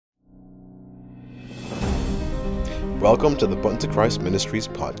Welcome to the Button to Christ Ministries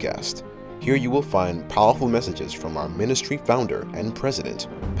podcast. Here you will find powerful messages from our ministry founder and president,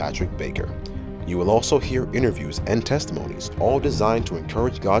 Patrick Baker. You will also hear interviews and testimonies, all designed to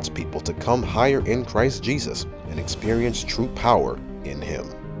encourage God's people to come higher in Christ Jesus and experience true power in Him.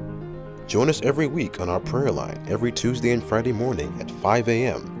 Join us every week on our prayer line every Tuesday and Friday morning at 5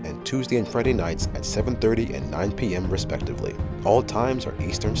 a.m. and Tuesday and Friday nights at 7:30 and 9 p.m. respectively. All times are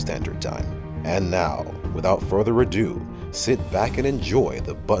Eastern Standard Time. And now, without further ado, sit back and enjoy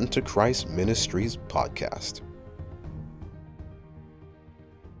the Button to Christ Ministries podcast.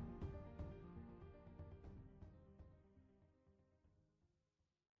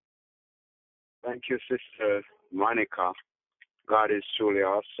 Thank you, Sister Monica. God is truly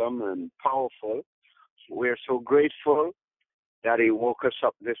awesome and powerful. We are so grateful that He woke us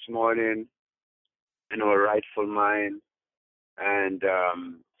up this morning in our rightful mind, and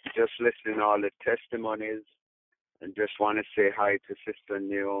just listening to all the testimonies, and just want to say hi to Sister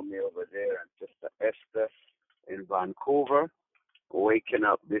Naomi over there and Sister Esther in Vancouver, waking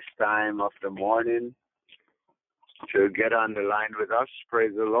up this time of the morning to get on the line with us.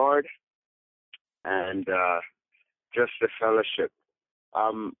 Praise the Lord. And just the fellowship.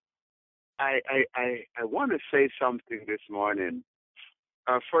 I want to say something this morning.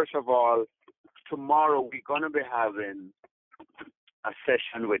 First of all, tomorrow we're going to be having a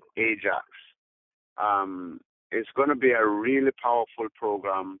session with Ajax. It's going to be a really powerful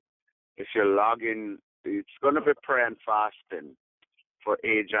program. If you log in, it's going to be prayer and fasting for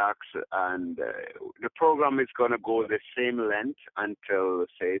Ajax, and the program is going to go the same length until,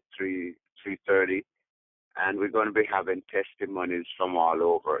 say, 3:30. And we're going to be having testimonies from all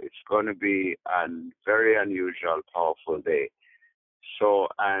over. It's going to be a very unusual, powerful day. So,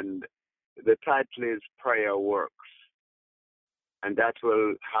 and the title is Prayer Works. And that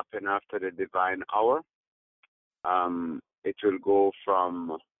will happen after the divine hour. It will go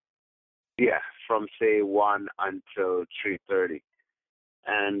from say 1 until 3:30.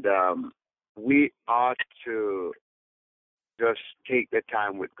 And we ought to just take the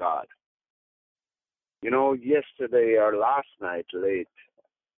time with God. You know, yesterday or last night late,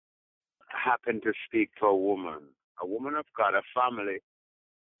 I happened to speak to a woman of God, a family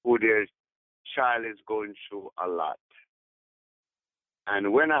who their child is going through a lot.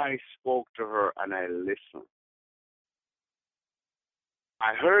 And when I spoke to her and I listened,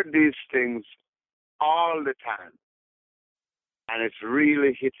 I heard these things all the time. And it's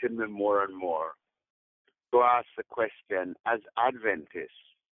really hitting me more and more to ask the question, as Adventists,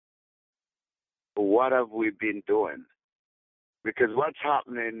 what have we been doing? Because what's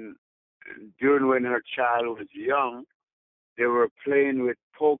happening during when her child was young, they were playing with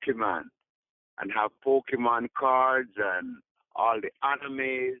Pokemon and have Pokemon cards and all the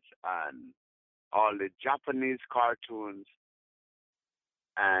animes and all the Japanese cartoons.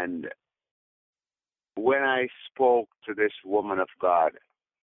 And when I spoke to this woman of God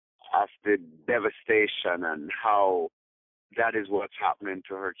of the devastation and how that is what's happening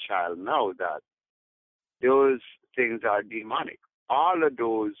to her child now, that those things are demonic. All of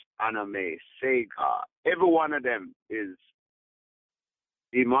those anime, Sega, every one of them is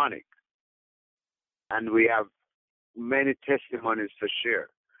demonic. And we have many testimonies to share.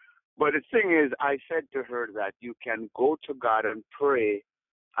 But the thing is, I said to her that you can go to God and pray,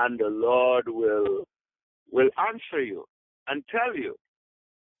 and the Lord will answer you and tell you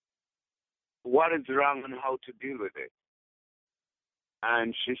what is wrong and how to deal with it.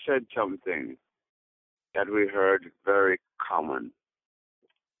 And she said something that we heard very common.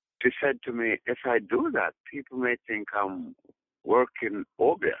 She said to me, if I do that, people may think I'm working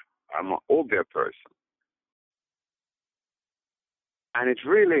obia. I'm an obia person. And it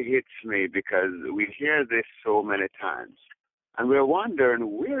really hits me because we hear this so many times. And we're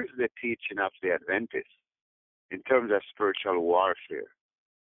wondering, where's the teaching of the Adventists in terms of spiritual warfare?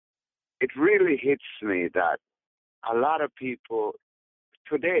 It really hits me that a lot of people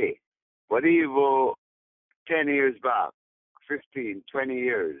today, whether you go 10 years back, 15, 20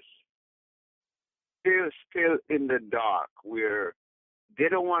 years, still in the dark, where they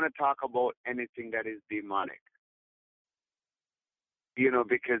don't want to talk about anything that is demonic. You know,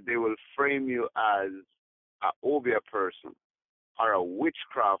 because they will frame you as an obia person or a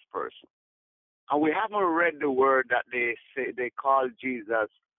witchcraft person. And we haven't read the word that they say they call Jesus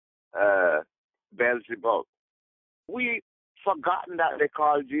Beelzebub. We forgotten that they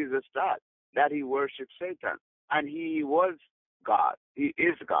call Jesus that he worshipped Satan. And he was God. He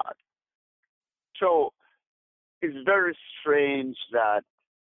is God. So it's very strange that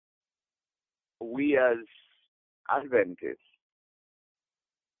we as Adventists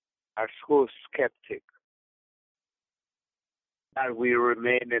are so skeptic that we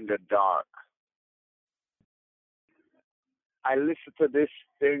remain in the dark. I listen to this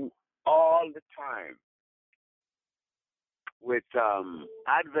thing all the time with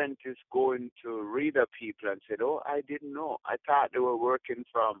Adventists going to reader people and said, "Oh, I didn't know. I thought they were working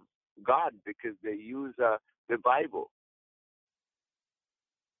from God because they use the Bible."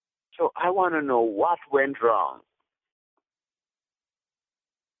 So I want to know what went wrong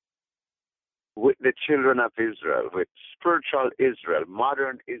with the children of Israel, with spiritual Israel,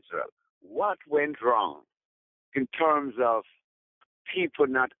 modern Israel. What went wrong in terms of people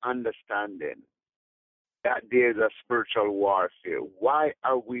not understanding that there's a spiritual warfare? Why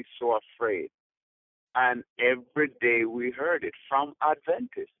are we so afraid? And every day we heard it from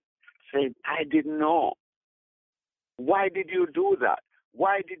Adventists saying, "I didn't know. Why did you do that?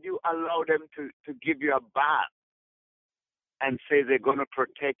 Why did you allow them to give you a bath and say they're going to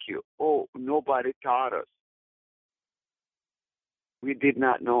protect you?" Oh, nobody taught us. We did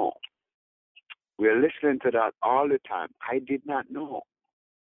not know. We're listening to that all the time. I did not know.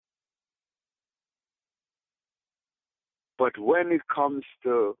 But when it comes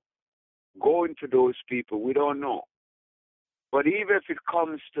to going to those people, we don't know. But even if it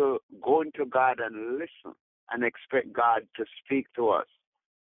comes to going to God and listen and expect God to speak to us,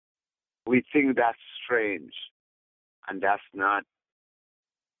 we think that's strange. And that's not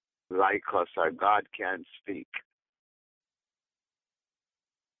like us, or God can't speak.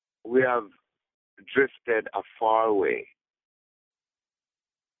 We have drifted a far away.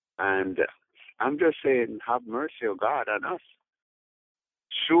 And I'm just saying, have mercy, O God, on us.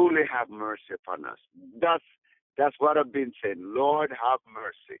 Truly have mercy upon us. That's what I've been saying. Lord, have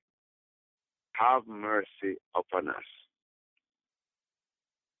mercy. Have mercy upon us.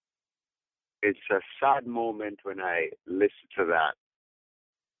 It's a sad moment when I listen to that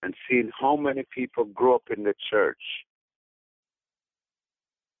and seeing how many people grow up in the church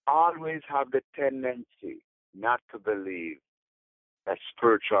always have the tendency not to believe that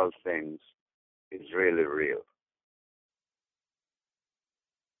spiritual things is really real.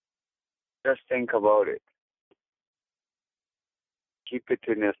 Just think about it. Keep it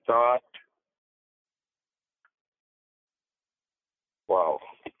in your thought. Wow.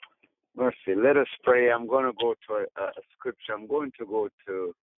 Mercy. Let us pray. I'm going to go to a scripture. I'm going to go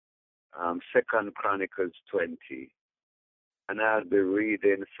to 2 Chronicles 20. And I'll be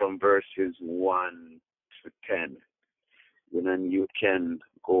reading from verses 1 to 10. And then you can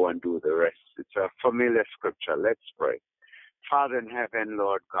go and do the rest. It's a familiar scripture. Let's pray. Father in heaven,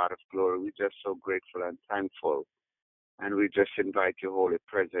 Lord God of glory, we're just so grateful and thankful. And we just invite your holy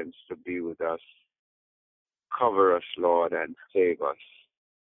presence to be with us. Cover us, Lord, and save us.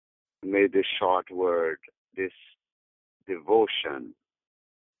 May this short word, this devotion,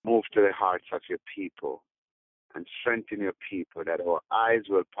 move to the hearts of your people and strengthen your people, that our eyes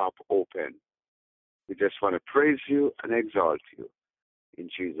will pop open. We just want to praise you and exalt you in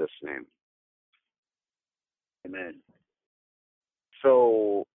Jesus' name. Amen.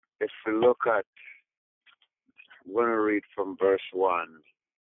 So if we look at, I'm going to read from verse 1.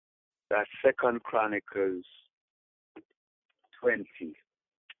 That's 2 Chronicles 20.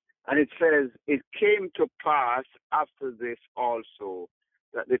 And it says, "It came to pass after this also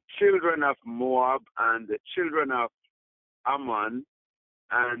that the children of Moab and the children of Ammon,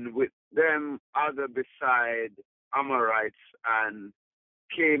 and with them other beside Amorites, and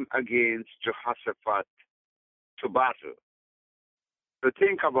came against Jehoshaphat to battle." So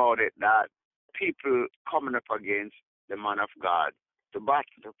think about it, that people coming up against the man of God to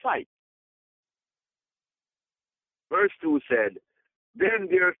battle, to fight. Verse 2 said, "Then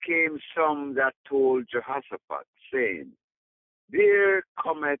there came some that told Jehoshaphat, saying, There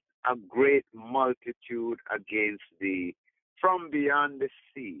cometh a great multitude against thee from beyond the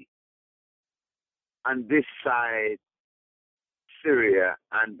sea, and this side Syria,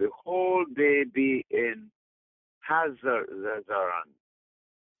 and behold, they be in Hazaron,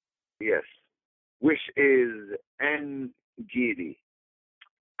 yes, which is En Gedi."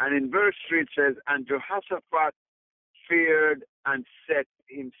 And in verse 3 it says, "And Jehoshaphat feared and set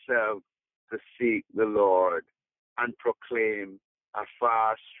himself to seek the Lord and proclaim a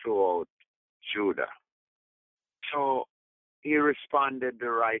fast throughout Judah." So he responded the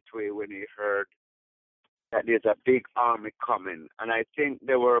right way when he heard that there's a big army coming. And I think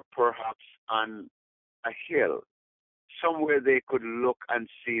they were perhaps on a hill, somewhere they could look and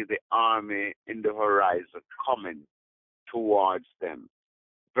see the army in the horizon coming towards them.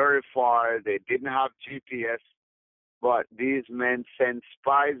 Very far, they didn't have GPS, but these men send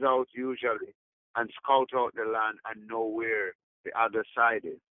spies out usually and scout out the land and know where the other side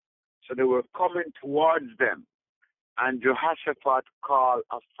is. So they were coming towards them. And Jehoshaphat called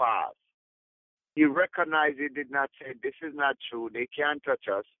a fast. He recognized, he did not say, this is not true, they can't touch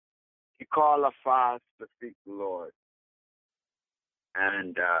us. He called a fast to seek the Lord.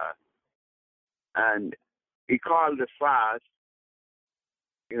 And he called the fast,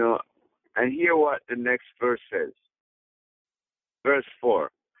 and hear what the next verse says. Verse 4.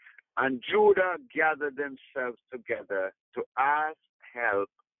 And Judah gathered themselves together to ask help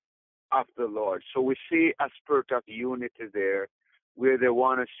of the Lord. So we see a spirit of unity there where they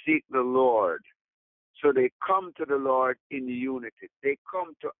want to seek the Lord. So they come to the Lord in unity. They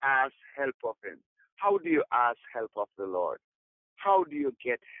come to ask help of him. How do you ask help of the Lord? How do you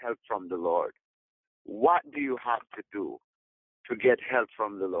get help from the Lord? What do you have to do to get help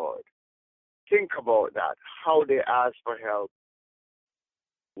from the Lord? Think about that. How they ask for help.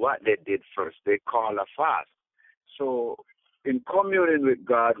 What they did first. They call a fast. So in communing with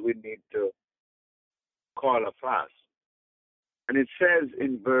God, we need to call a fast. And it says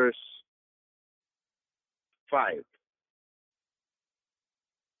in verse 5.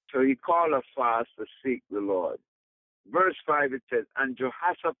 So he called a fast to seek the Lord. Verse 5 it says, and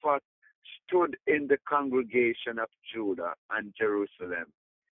Jehoshaphat stood in the congregation of Judah and Jerusalem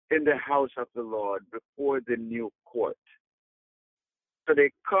in the house of the Lord before the new court. So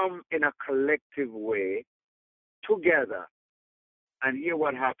they come in a collective way together. And hear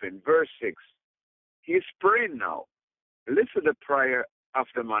what happened. Verse 6. He's praying now. Listen to the prayer of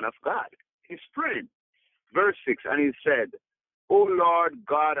the man of God. He's praying. Verse 6. And he said, O Lord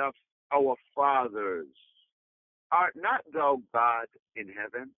God of our fathers, art not thou God in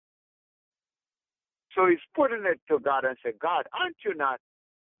heaven? So he's putting it to God and said, God, aren't you not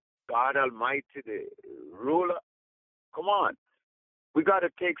God Almighty, the ruler? Come on. We got to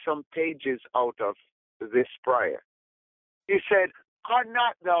take some pages out of this prayer. He said, art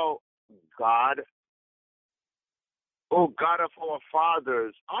not thou God, O God of our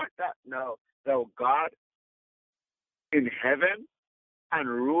fathers, art that now thou God in heaven, and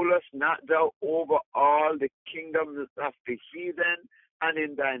rulest not thou over all the kingdoms of the heathen, and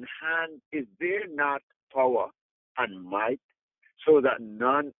in thine hand is there not power and might, so that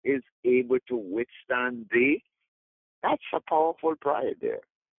none is able to withstand thee? That's a powerful prayer there.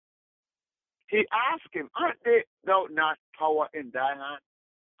 He asked him, aren't there thou not power in thy hand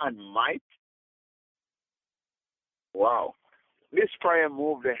and might? Wow. This prayer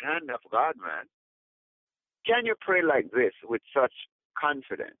moved the hand of God, man. Can you pray like this with such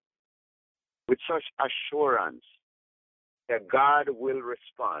confidence, with such assurance that God will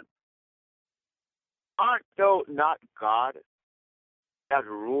respond? Art thou not God that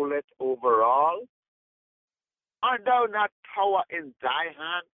ruleth over all? Art thou not power in thy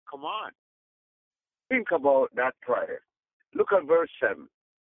hand? Come on. Think about that prayer. Look at verse 7.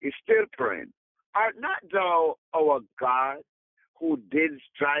 He's still praying. Art not thou our God who didst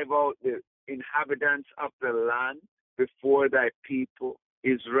drive out the inhabitants of the land before thy people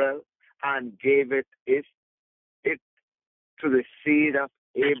Israel, and gave it to the seed of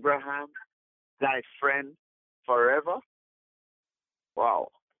Abraham, thy friend, forever?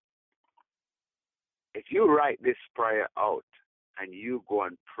 Wow. If you write this prayer out and you go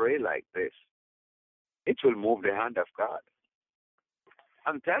and pray like this, it will move the hand of God.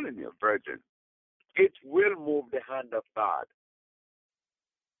 I'm telling you, virgin, it will move the hand of God.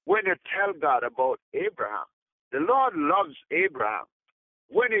 When you tell God about Abraham, the Lord loves Abraham.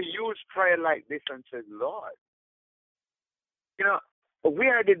 When you use prayer like this and says, Lord, we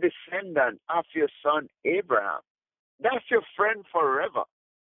are the descendant of your son Abraham. That's your friend forever.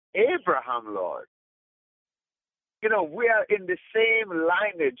 Abraham, Lord. We are in the same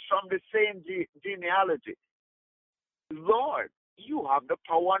lineage, from the same genealogy. Lord, you have the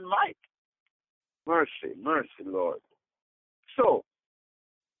power and might. Mercy, mercy, Lord. So,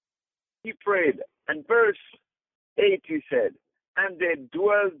 he prayed, and verse 8 he said, and they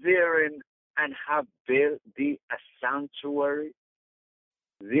dwell therein and have built thee a sanctuary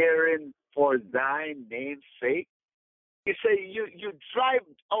therein for thy name's sake. He said, you drive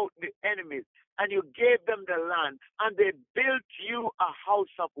out the enemies and you gave them the land, and they built you a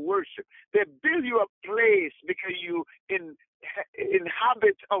house of worship. They built you a place because you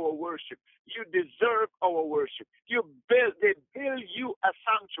inhabit our worship. You deserve our worship. They build you a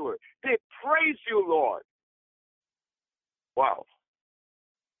sanctuary. They praise you, Lord. Wow.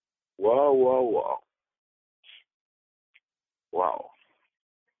 Wow, wow, wow. Wow.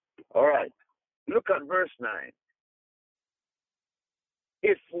 All right. Look at verse 9.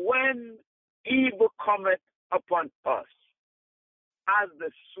 If when evil cometh upon us, as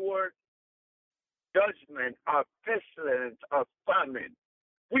the sword, judgment, or pestilence, or famine,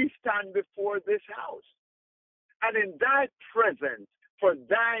 we stand before this house. and in thy presence, for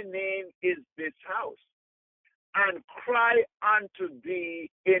thy name is this house, and cry unto thee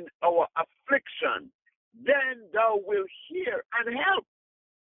in our affliction, then thou wilt hear and help.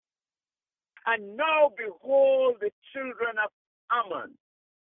 And now behold the children of Ammon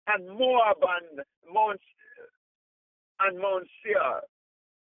and Moab and Mount Seir,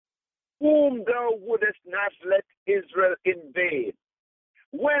 whom thou wouldest not let Israel invade,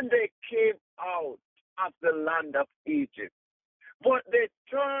 when they came out of the land of Egypt. But they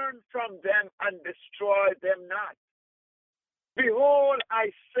turned from them and destroyed them not. Behold,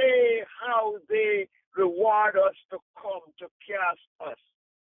 I say how they reward us to come to cast us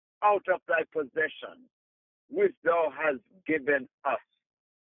out of thy possession, which thou hast given us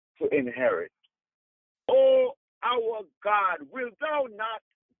to inherit. O our God, wilt thou not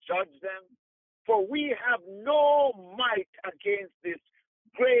judge them? For we have no might against this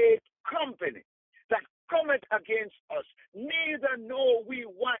great company that cometh against us, neither know we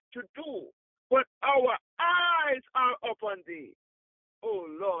what to do, but our eyes are upon thee, O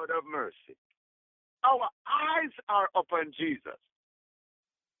Lord of mercy. Our eyes are upon Jesus.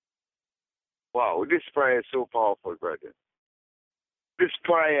 Wow, this prayer is so powerful, brethren. This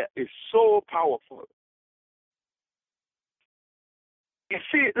prayer is so powerful. You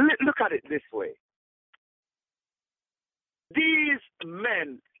see, look at it this way. These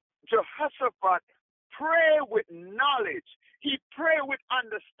men, Jehoshaphat, pray with knowledge. He pray with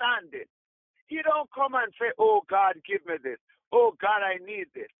understanding. He don't come and say, oh God, give me this. Oh God, I need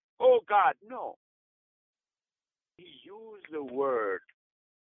this. Oh God, no. He used the word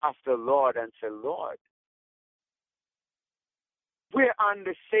of the Lord and said, Lord, we're on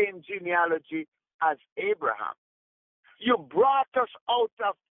the same genealogy as Abraham. You brought us out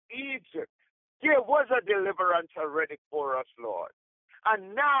of Egypt. There was a deliverance already for us, Lord.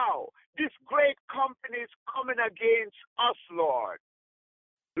 And now, this great company is coming against us, Lord.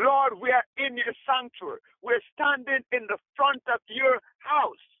 Lord, we are in your sanctuary. We're standing in the front of your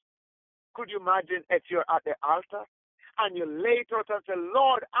house. Could you imagine if you're at the altar and you lay it out and say,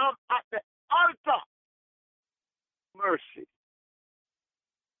 Lord, I'm at the altar. Mercy.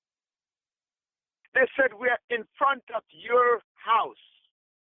 They said, we are in front of your house.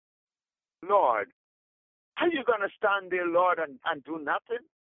 Lord, are you going to stand there, Lord, and do nothing?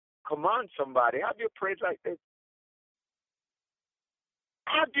 Come on, somebody. Have you prayed like this?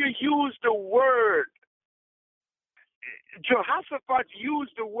 Have you used the word? Jehoshaphat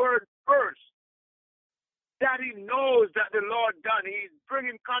used the word first. That he knows that the Lord done. He's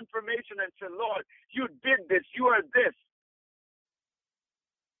bringing confirmation and said, Lord, you did this. You are this.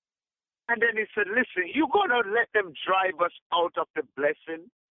 And then he said, listen, you're going to let them drive us out of the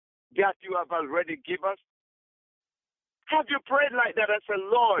blessing that you have already given us? Have you prayed like that and said,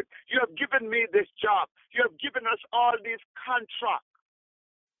 Lord, you have given me this job. You have given us all these contracts.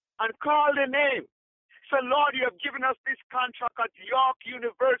 And call the name. Say, Lord, you have given us this contract at York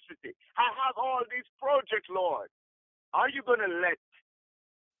University. I have all these projects, Lord. Are you going to let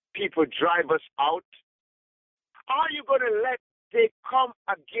people drive us out? Are you going to let they come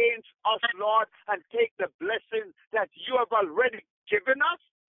against us, Lord, and take the blessing that you have already given us?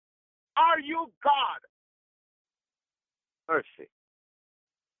 Are you God? Mercy.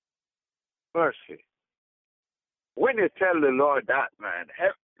 Mercy. When you tell the Lord that, man,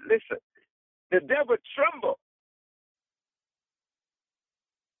 listen, the devil tremble.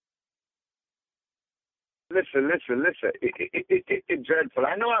 Listen. It's dreadful.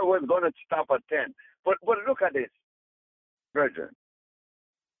 I know I was going to stop at 10, but look at this, brethren.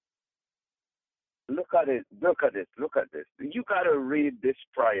 Look at it. Look at this. You got to read this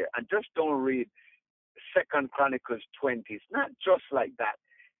prayer, and just don't read 2 Chronicles 20. It's not just like that.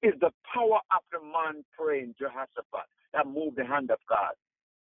 It's the power of the man praying, Jehoshaphat, that moved the hand of God.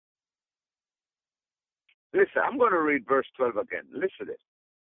 Listen, I'm going to read verse 12 again. Listen to this.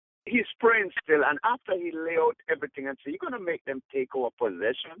 He's praying still, and after he lay out everything and say, you're going to make them take our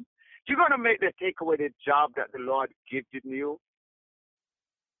possession? You're going to make them take away the job that the Lord gifted you?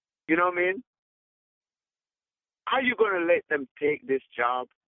 You know what I mean? Are you going to let them take this job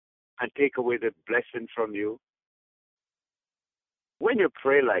and take away the blessing from you? When you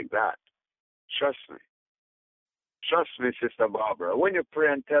pray like that, trust me. Trust me, Sister Barbara. When you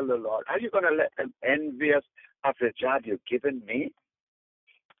pray and tell the Lord, are you going to let them envious of the job you've given me?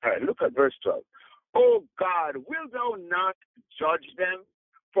 All right, look at verse 12. Oh God, will thou not judge them?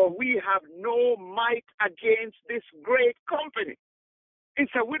 For we have no might against this great company. He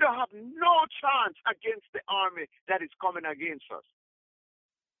said, we don't have no chance against the army that is coming against us.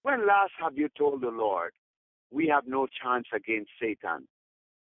 When last have you told the Lord, we have no chance against Satan?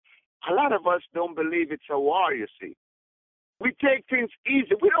 A lot of us don't believe it's a war, you see. We take things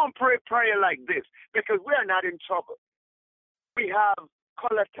easy. We don't pray prayer like this because we are not in trouble. We have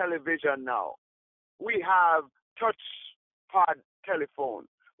color television now. We have touch pod telephone.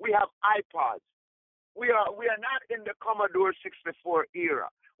 We have iPods. We are not in the Commodore 64 era.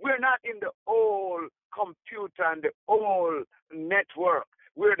 We're not in the old computer and the old network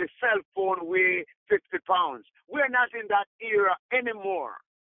where the cell phone weighs 50 pounds. We're not in that era anymore.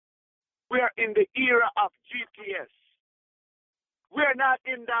 We're in the era of GPS. We're not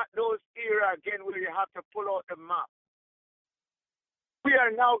in those era again where you have to pull out the map. We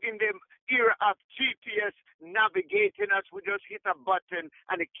are now in the era of GPS navigating us. We just hit a button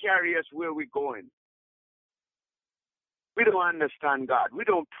and it carries us where we're going. We don't understand God. We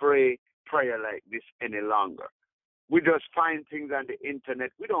don't pray prayer like this any longer. We just find things on the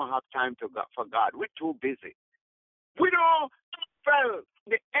internet. We don't have time for God. We're too busy. We don't feel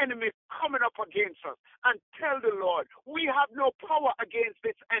the enemy coming up against us and tell the Lord, we have no power against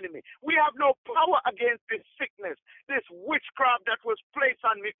this enemy. We have no power against this sickness, this witchcraft that was placed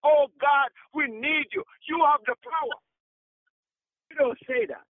on me. Oh God, we need you. You have the power. We don't say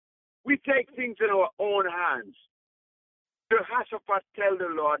that. We take things in our own hands. Jehoshaphat tell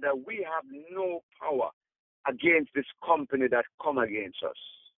the Lord that we have no power against this company that come against us.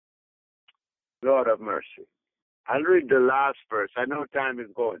 Lord of mercy. I'll read the last verse. I know time is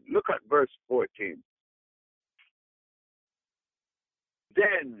going. Look at verse 14.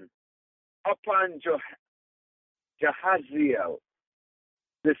 Then upon Jahaziel,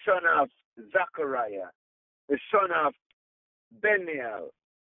 the son of Zechariah, the son of Beniel,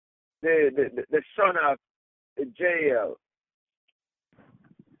 the son of Jael,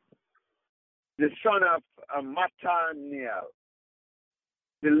 the son of Mattaniel,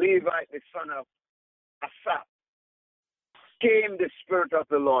 the Levite, the son of Asaph, came the Spirit of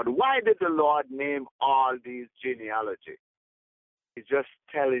the Lord. Why did the Lord name all these genealogy? He's just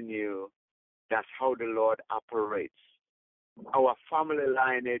telling you that's how the Lord operates. Our family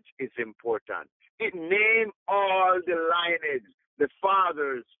lineage is important. It named all the lineage, the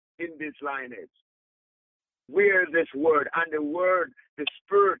fathers in this lineage. Where this word, and the word, the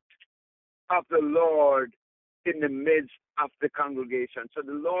Spirit of the Lord in the midst of the congregation. So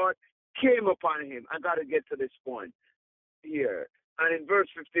the Lord came upon him. I got to get to this point here. And in verse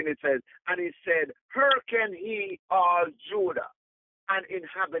 15 it says, and he said, hearken ye all Judah and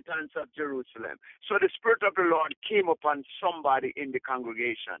inhabitants of Jerusalem. So the Spirit of the Lord came upon somebody in the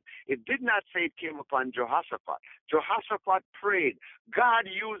congregation. It did not say it came upon Jehoshaphat. Jehoshaphat prayed. God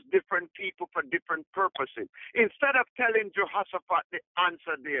used different people for different purposes. Instead of telling Jehoshaphat the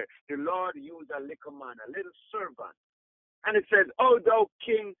answer there, the Lord used a little man, a little servant. And it says, O thou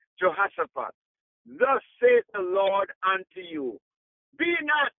King Jehoshaphat, thus saith the Lord unto you, be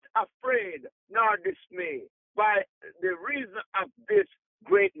not afraid nor dismayed by the reason of this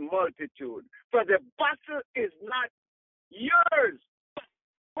great multitude. For the battle is not yours,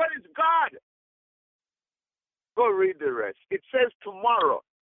 but it's God. Go read the rest. It says tomorrow,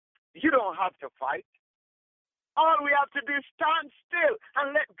 you don't have to fight. All we have to do is stand still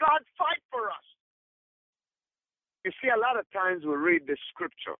and let God fight for us. You see, a lot of times we read the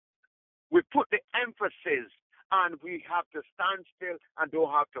scripture. We put the emphasis on we have to stand still and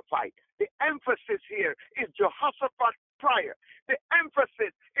don't have to fight. The emphasis here is Jehoshaphat's prayer. The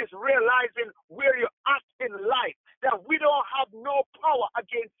emphasis is realizing where you're at in life, that we don't have no power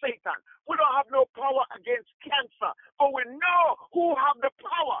against Satan. We don't have no power against cancer, but we know who have the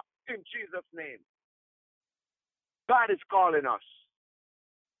power in Jesus' name. God is calling us.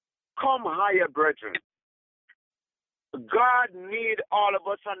 Come higher, brethren. God needs all of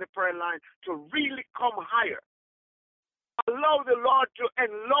us on the prayer line to really come higher. Allow the Lord to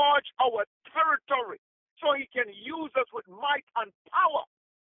enlarge our territory so he can use us with might and power.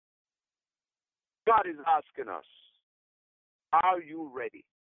 God is asking us, are you ready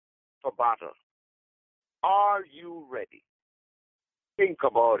for battle? Are you ready? Think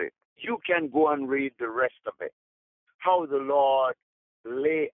about it. You can go and read the rest of it. How the Lord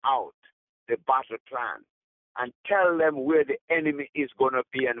lay out the battle plan and tell them where the enemy is going to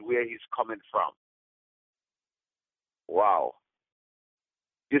be and where he's coming from. Wow.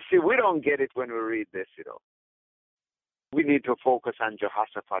 You see, we don't get it when we read this, We need to focus on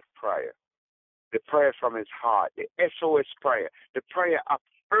Jehoshaphat's prayer, the prayer from his heart, the SOS prayer, the prayer of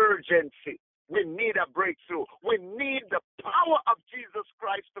urgency. We need a breakthrough. We need the power of Jesus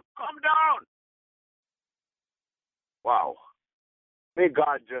Christ to come down. Wow. May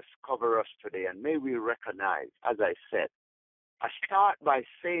God just cover us today, and may we recognize, as I said, I start by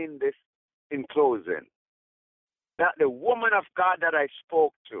saying this in closing, that the woman of God that I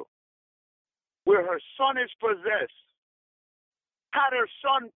spoke to, where her son is possessed, had her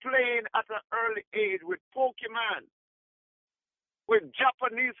son playing at an early age with Pokemon, with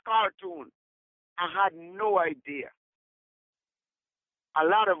Japanese cartoons. I had no idea. A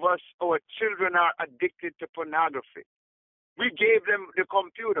lot of us, our children are addicted to pornography. We gave them the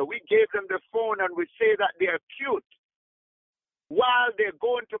computer, we gave them the phone, and we say that they are cute while they're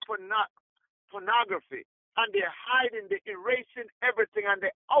going to pornography, and they're hiding, they're erasing everything, and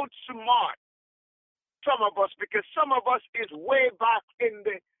they outsmart some of us, because some of us is way back in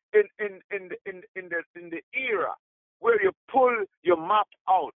the era where you pull your map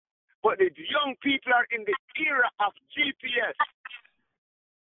out. But the young people are in the era of GPS.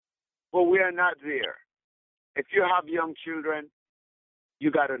 But we are not there. If you have young children,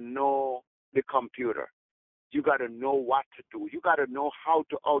 you got to know the computer. You got to know what to do. You got to know how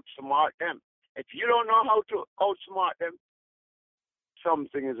to outsmart them. If you don't know how to outsmart them,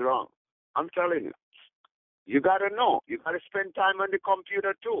 something is wrong. I'm telling you. You got to know. You got to spend time on the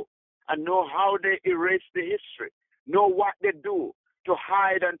computer too and know how they erase the history. Know what they do to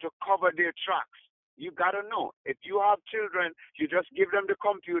hide and to cover their tracks. You got to know. If you have children, you just give them the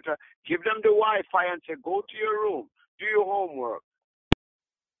computer, give them the Wi-Fi and say, go to your room, do your homework.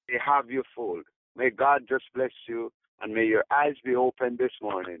 They have you fooled. May God just bless you, and may your eyes be open this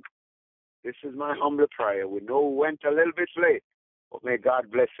morning. This is my humble prayer. We know we went a little bit late, but may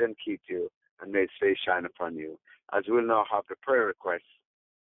God bless and keep you, and may His face shine upon you. As we'll now have the prayer requests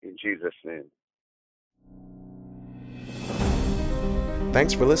in Jesus' name.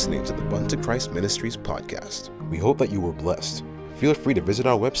 Thanks for listening to the Bunto Christ Ministries podcast. We hope that you were blessed. Feel free to visit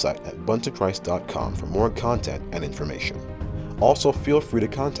our website at buntochrist.com for more content and information. Also, feel free to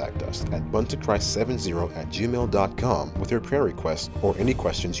contact us at buntochrist70@gmail.com with your prayer requests or any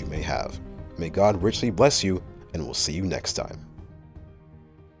questions you may have. May God richly bless you, and we'll see you next time.